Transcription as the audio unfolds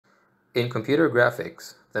In computer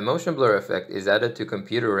graphics, the motion blur effect is added to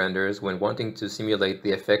computer renders when wanting to simulate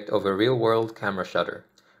the effect of a real-world camera shutter,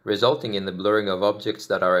 resulting in the blurring of objects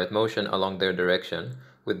that are at motion along their direction,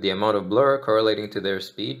 with the amount of blur correlating to their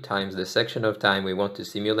speed times the section of time we want to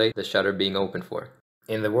simulate the shutter being open for.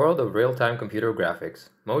 In the world of real-time computer graphics,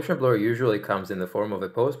 motion blur usually comes in the form of a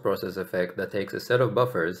post-process effect that takes a set of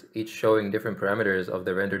buffers, each showing different parameters of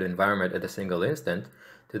the rendered environment at a single instant,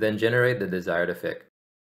 to then generate the desired effect.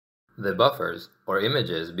 The buffers, or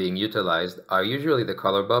images, being utilized are usually the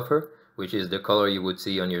color buffer, which is the color you would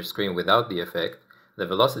see on your screen without the effect, the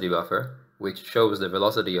velocity buffer, which shows the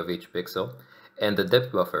velocity of each pixel, and the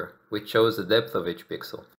depth buffer, which shows the depth of each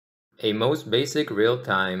pixel. A most basic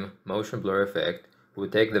real-time motion blur effect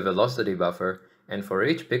would take the velocity buffer and for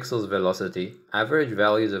each pixel's velocity, average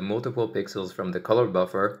values of multiple pixels from the color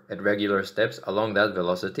buffer at regular steps along that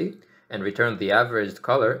velocity and return the averaged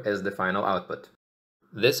color as the final output.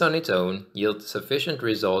 This on its own yields sufficient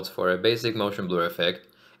results for a basic motion blur effect,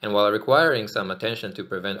 and while requiring some attention to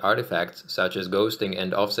prevent artifacts such as ghosting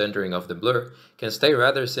and off-centering of the blur, can stay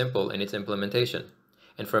rather simple in its implementation,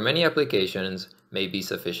 and for many applications may be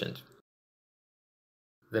sufficient.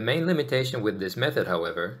 The main limitation with this method,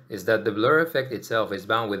 however, is that the blur effect itself is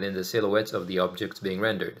bound within the silhouettes of the objects being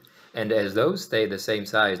rendered, and as those stay the same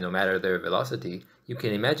size no matter their velocity, you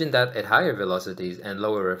can imagine that at higher velocities and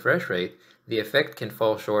lower refresh rate, the effect can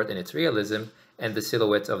fall short in its realism, and the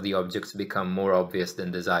silhouettes of the objects become more obvious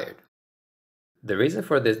than desired. The reason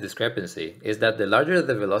for this discrepancy is that the larger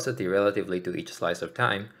the velocity relatively to each slice of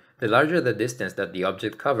time, the larger the distance that the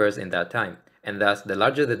object covers in that time, and thus the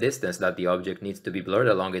larger the distance that the object needs to be blurred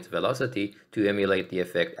along its velocity to emulate the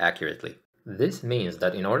effect accurately. This means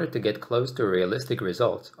that in order to get close to realistic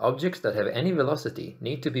results, objects that have any velocity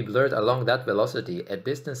need to be blurred along that velocity at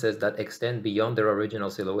distances that extend beyond their original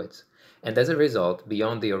silhouettes, and as a result,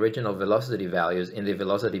 beyond the original velocity values in the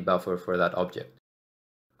velocity buffer for that object.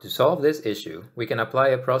 To solve this issue, we can apply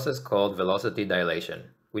a process called velocity dilation,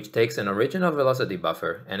 which takes an original velocity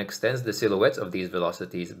buffer and extends the silhouettes of these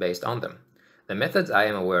velocities based on them. The methods I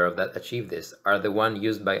am aware of that achieve this are the one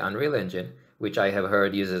used by Unreal Engine, which I have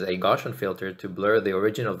heard uses a Gaussian filter to blur the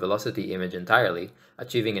original velocity image entirely,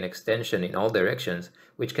 achieving an extension in all directions,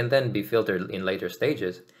 which can then be filtered in later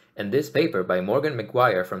stages, and this paper by Morgan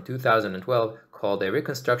McGuire from 2012 called a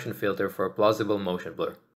reconstruction filter for plausible motion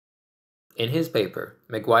blur. In his paper,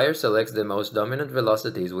 McGuire selects the most dominant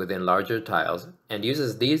velocities within larger tiles and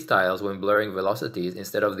uses these tiles when blurring velocities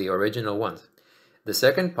instead of the original ones. The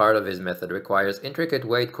second part of his method requires intricate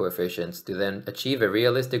weight coefficients to then achieve a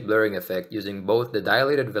realistic blurring effect using both the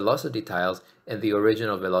dilated velocity tiles and the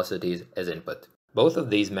original velocities as input. Both of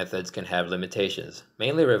these methods can have limitations,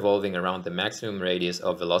 mainly revolving around the maximum radius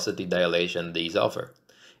of velocity dilation these offer.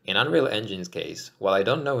 In Unreal Engine's case, while I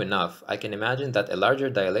don't know enough, I can imagine that a larger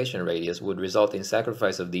dilation radius would result in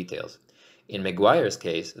sacrifice of details. In McGuire's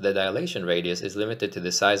case, the dilation radius is limited to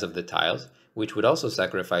the size of the tiles, which would also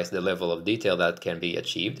sacrifice the level of detail that can be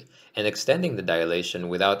achieved, and extending the dilation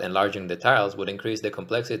without enlarging the tiles would increase the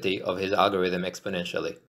complexity of his algorithm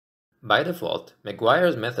exponentially. By default,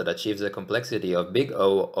 McGuire's method achieves a complexity of big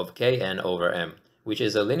O of kn over m, which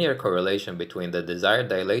is a linear correlation between the desired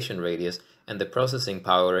dilation radius and the processing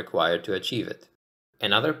power required to achieve it.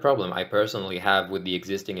 Another problem I personally have with the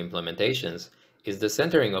existing implementations is the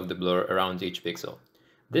centering of the blur around each pixel.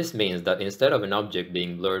 This means that instead of an object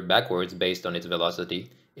being blurred backwards based on its velocity,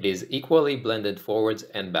 it is equally blended forwards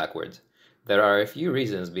and backwards. There are a few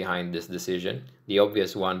reasons behind this decision, the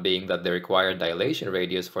obvious one being that the required dilation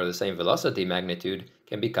radius for the same velocity magnitude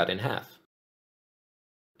can be cut in half.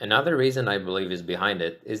 Another reason I believe is behind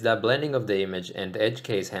it is that blending of the image and edge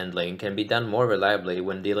case handling can be done more reliably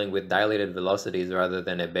when dealing with dilated velocities rather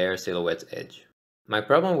than a bare silhouette's edge. My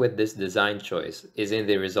problem with this design choice is in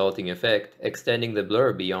the resulting effect, extending the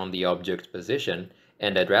blur beyond the object's position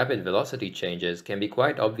and at rapid velocity changes can be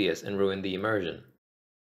quite obvious and ruin the immersion.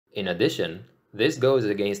 In addition, this goes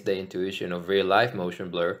against the intuition of real-life motion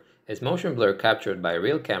blur, as motion blur captured by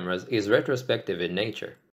real cameras is retrospective in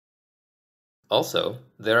nature. Also,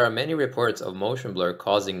 there are many reports of motion blur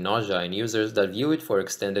causing nausea in users that view it for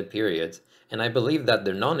extended periods, and I believe that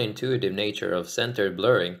the non-intuitive nature of centered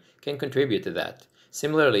blurring can contribute to that,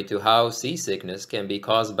 similarly to how seasickness can be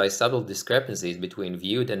caused by subtle discrepancies between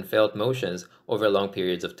viewed and felt motions over long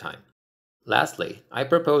periods of time. Lastly, I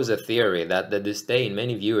propose a theory that the disdain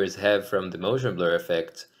many viewers have from the motion blur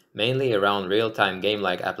effects, mainly around real-time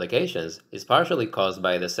game-like applications, is partially caused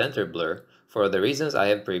by the center blur for the reasons I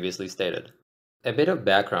have previously stated. A bit of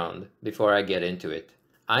background before I get into it.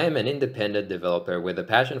 I am an independent developer with a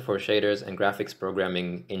passion for shaders and graphics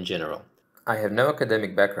programming in general. I have no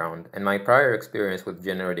academic background, and my prior experience with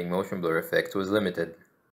generating motion blur effects was limited.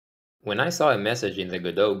 When I saw a message in the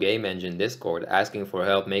Godot game engine Discord asking for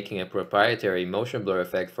help making a proprietary motion blur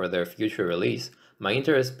effect for their future release, my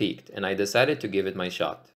interest piqued and I decided to give it my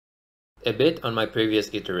shot. A bit on my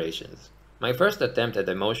previous iterations. My first attempt at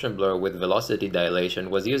a motion blur with velocity dilation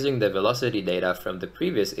was using the velocity data from the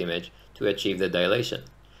previous image to achieve the dilation.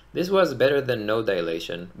 This was better than no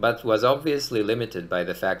dilation, but was obviously limited by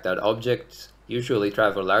the fact that objects usually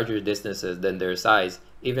travel larger distances than their size,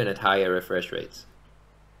 even at higher refresh rates.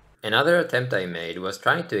 Another attempt I made was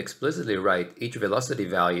trying to explicitly write each velocity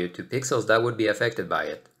value to pixels that would be affected by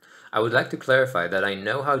it. I would like to clarify that I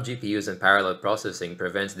know how GPUs and parallel processing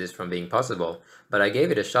prevents this from being possible, but I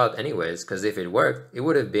gave it a shot anyways because if it worked, it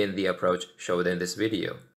would have been the approach showed in this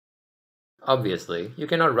video. Obviously, you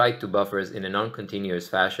cannot write to buffers in a non-continuous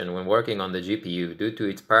fashion when working on the GPU due to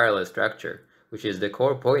its parallel structure, which is the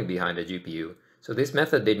core point behind the GPU, so this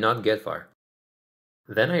method did not get far.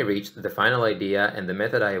 Then I reached the final idea and the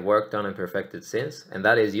method I have worked on and perfected since, and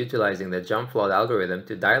that is utilizing the jump flood algorithm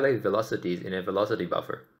to dilate velocities in a velocity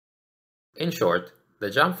buffer. In short, the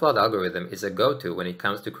jump flood algorithm is a go-to when it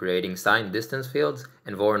comes to creating signed distance fields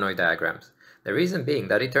and Voronoi diagrams. The reason being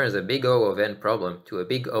that it turns a big O of n problem to a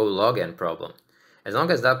big O log n problem, as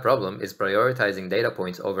long as that problem is prioritizing data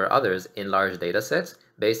points over others in large datasets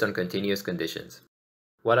based on continuous conditions.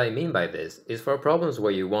 What I mean by this is for problems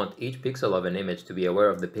where you want each pixel of an image to be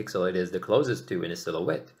aware of the pixel it is the closest to in a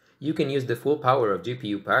silhouette, you can use the full power of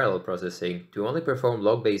GPU parallel processing to only perform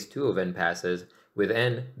log base 2 of n passes, with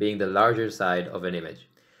n being the larger side of an image.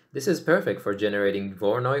 This is perfect for generating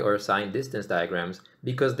Voronoi or signed distance diagrams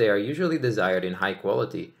because they are usually desired in high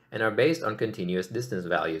quality and are based on continuous distance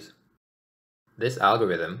values. This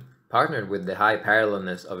algorithm, partnered with the high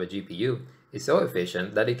parallelness of a GPU, is so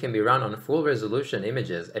efficient that it can be run on full resolution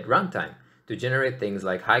images at runtime to generate things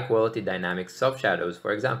like high quality dynamic soft shadows,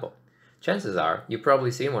 for example. Chances are you've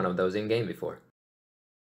probably seen one of those in-game before.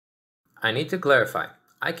 I need to clarify,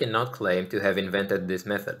 I cannot claim to have invented this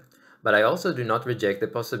method, but I also do not reject the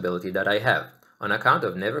possibility that I have, on account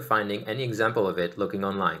of never finding any example of it looking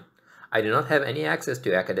online. I do not have any access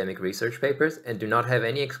to academic research papers and do not have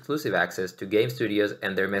any exclusive access to game studios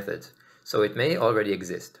and their methods, so it may already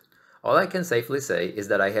exist. All I can safely say is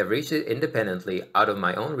that I have reached it independently out of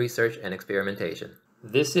my own research and experimentation.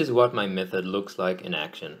 This is what my method looks like in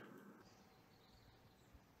action.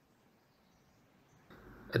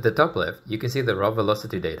 At the top left, you can see the raw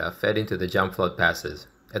velocity data fed into the jump flood passes.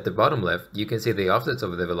 At the bottom left, you can see the offsets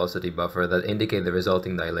of the velocity buffer that indicate the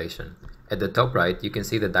resulting dilation. At the top right, you can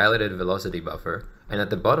see the dilated velocity buffer, and at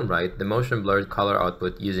the bottom right, the motion blurred color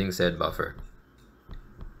output using said buffer.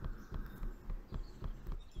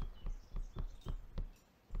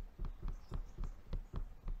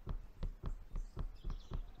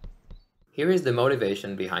 Here is the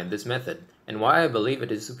motivation behind this method, and why I believe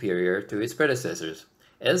it is superior to its predecessors.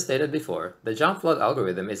 As stated before, the jump flood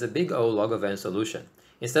algorithm is a big O log of n solution.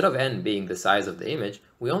 Instead of n being the size of the image,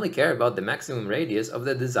 we only care about the maximum radius of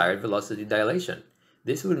the desired velocity dilation.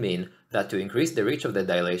 This would mean that to increase the reach of the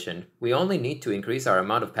dilation, we only need to increase our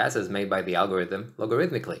amount of passes made by the algorithm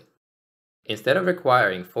logarithmically. Instead of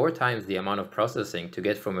requiring 4 times the amount of processing to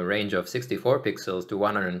get from a range of 64 pixels to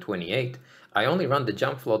 128, I only run the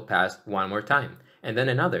jump flood pass one more time, and then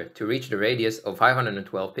another to reach the radius of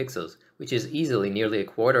 512 pixels, which is easily nearly a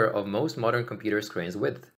quarter of most modern computer screens'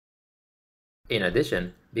 width. In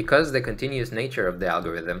addition, because the continuous nature of the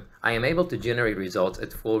algorithm, I am able to generate results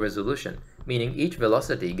at full resolution, meaning each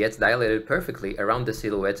velocity gets dilated perfectly around the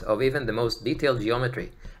silhouettes of even the most detailed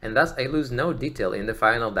geometry, and thus I lose no detail in the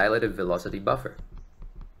final dilated velocity buffer.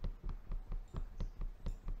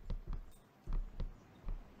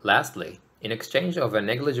 Lastly, in exchange of a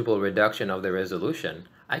negligible reduction of the resolution,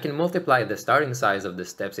 I can multiply the starting size of the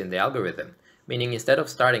steps in the algorithm, meaning instead of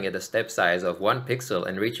starting at a step size of 1 pixel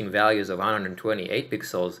and reaching values of 128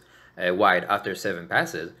 pixels wide after 7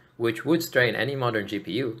 passes, which would strain any modern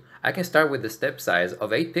GPU, I can start with a step size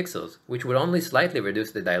of 8 pixels, which would only slightly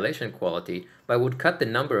reduce the dilation quality, but would cut the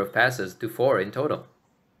number of passes to 4 in total.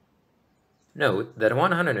 Note that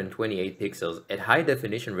 128 pixels at high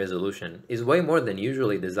definition resolution is way more than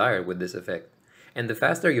usually desired with this effect, and the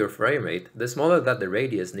faster your frame rate, the smaller that the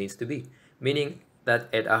radius needs to be, meaning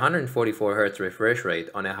that at 144 Hz refresh rate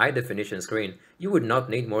on a high definition screen, you would not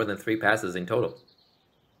need more than 3 passes in total.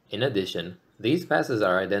 In addition, these passes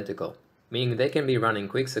are identical, meaning they can be run in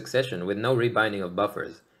quick succession with no rebinding of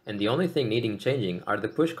buffers, and the only thing needing changing are the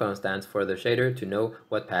push constants for the shader to know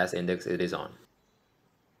what pass index it is on.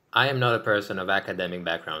 I am not a person of academic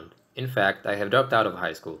background. In fact, I have dropped out of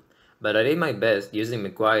high school. but I did my best using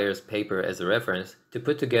McGuire's paper as a reference to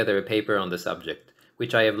put together a paper on the subject,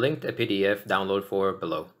 which I have linked a PDF download for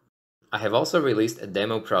below. I have also released a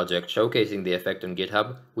demo project showcasing the effect on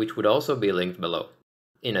GitHub, which would also be linked below.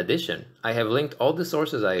 In addition, I have linked all the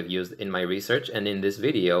sources I have used in my research and in this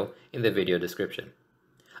video in the video description.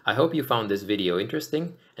 I hope you found this video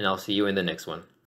interesting, and I'll see you in the next one.